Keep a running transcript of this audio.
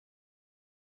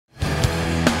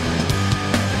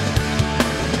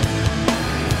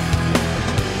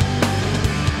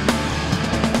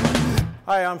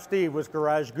Hi, I'm Steve with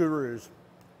Garage Gurus.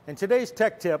 In today's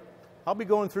tech tip, I'll be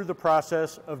going through the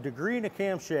process of degreeing a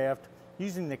camshaft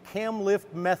using the cam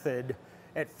lift method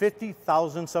at 50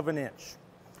 thousandths of an inch.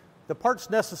 The parts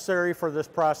necessary for this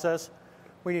process: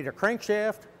 we need a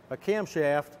crankshaft, a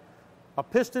camshaft, a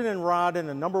piston and rod in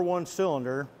the number 1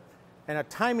 cylinder, and a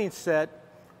timing set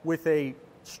with a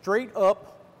straight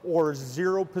up or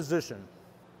 0 position.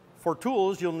 For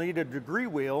tools, you'll need a degree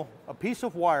wheel, a piece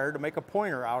of wire to make a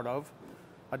pointer out of,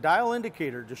 a dial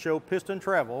indicator to show piston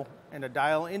travel, and a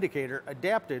dial indicator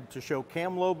adapted to show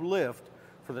cam lobe lift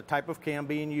for the type of cam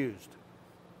being used.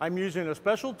 I'm using a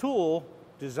special tool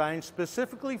designed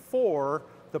specifically for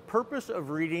the purpose of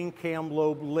reading cam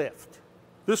lobe lift.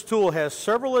 This tool has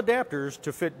several adapters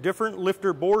to fit different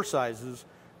lifter bore sizes,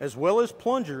 as well as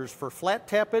plungers for flat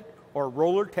tappet or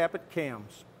roller tappet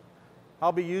cams.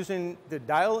 I'll be using the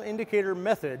dial indicator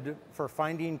method for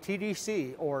finding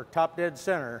TDC, or top dead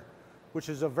center, which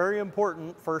is a very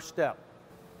important first step.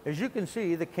 As you can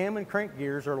see, the cam and crank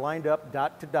gears are lined up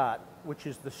dot to dot, which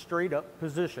is the straight up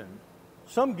position.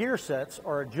 Some gear sets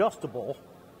are adjustable,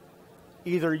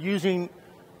 either using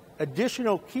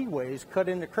additional keyways cut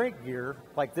in the crank gear,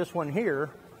 like this one here,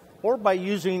 or by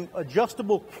using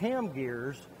adjustable cam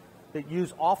gears that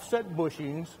use offset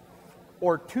bushings,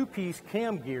 or 2-piece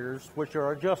cam gears which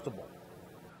are adjustable.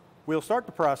 We'll start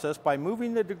the process by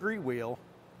moving the degree wheel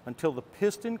until the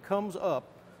piston comes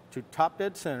up to top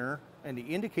dead center and the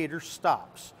indicator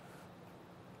stops,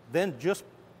 then just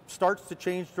starts to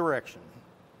change direction.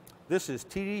 This is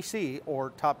TDC,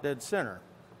 or top dead center.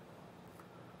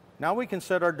 Now we can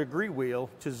set our degree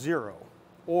wheel to 0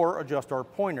 or adjust our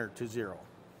pointer to 0.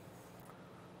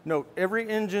 Note, every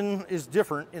engine is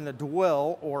different in the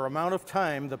dwell or amount of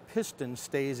time the piston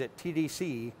stays at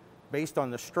TDC based on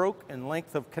the stroke and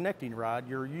length of connecting rod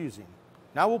you're using.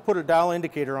 Now we'll put a dial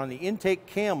indicator on the intake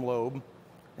cam lobe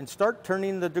and start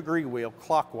turning the degree wheel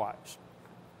clockwise.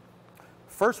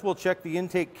 First, we'll check the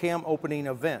intake cam opening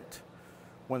event.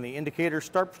 When the indicator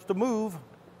starts to move,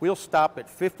 we'll stop at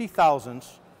 50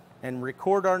 thousandths and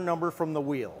record our number from the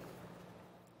wheel.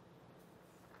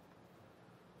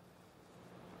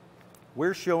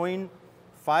 We're showing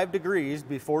 5 degrees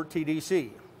before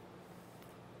TDC.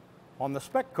 On the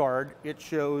spec card, it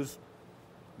shows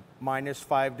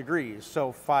 -5 degrees,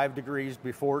 so 5 degrees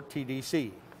before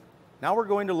TDC. Now we're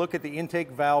going to look at the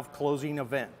intake valve closing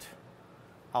event.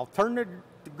 I'll turn the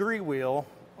degree wheel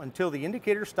until the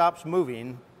indicator stops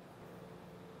moving.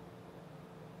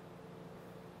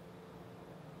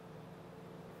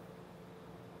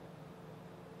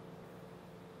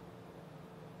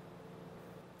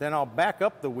 Then I'll back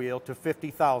up the wheel to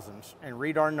 50 thousandths and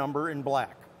read our number in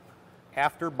black,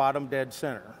 after bottom dead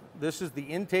center. This is the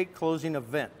intake closing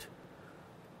event.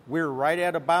 We're right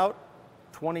at about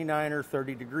 29 or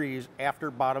 30 degrees after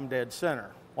bottom dead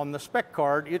center. On the spec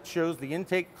card, it shows the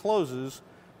intake closes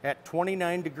at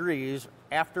 29 degrees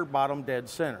after bottom dead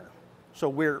center. So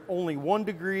we're only 1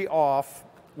 degree off,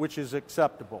 which is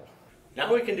acceptable.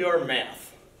 Now we can do our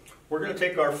math. We're going to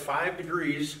take our 5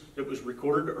 degrees that was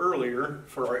recorded earlier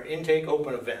for our intake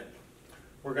open event.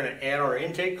 We're going to add our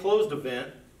intake closed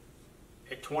event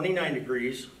at 29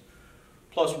 degrees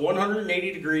plus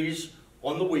 180 degrees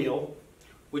on the wheel,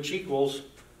 which equals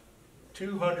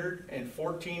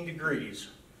 214 degrees.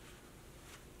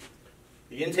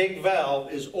 The intake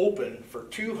valve is open for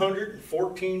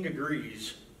 214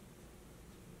 degrees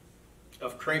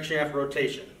of crankshaft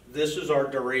rotation. This is our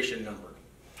duration number.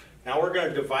 Now we're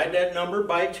going to divide that number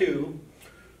by 2,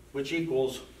 which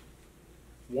equals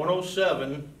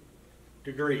 107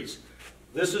 degrees.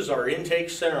 This is our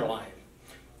intake center line.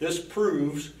 This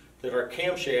proves that our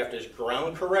camshaft is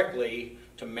ground correctly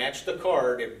to match the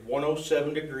card at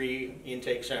 107 degree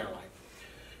intake center line.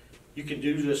 You can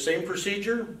do the same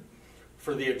procedure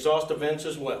for the exhaust events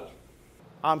as well.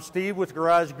 I'm Steve with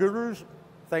Garage Gurus.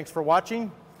 Thanks for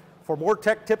watching. For more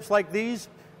tech tips like these,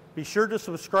 be sure to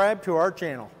subscribe to our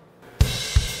channel.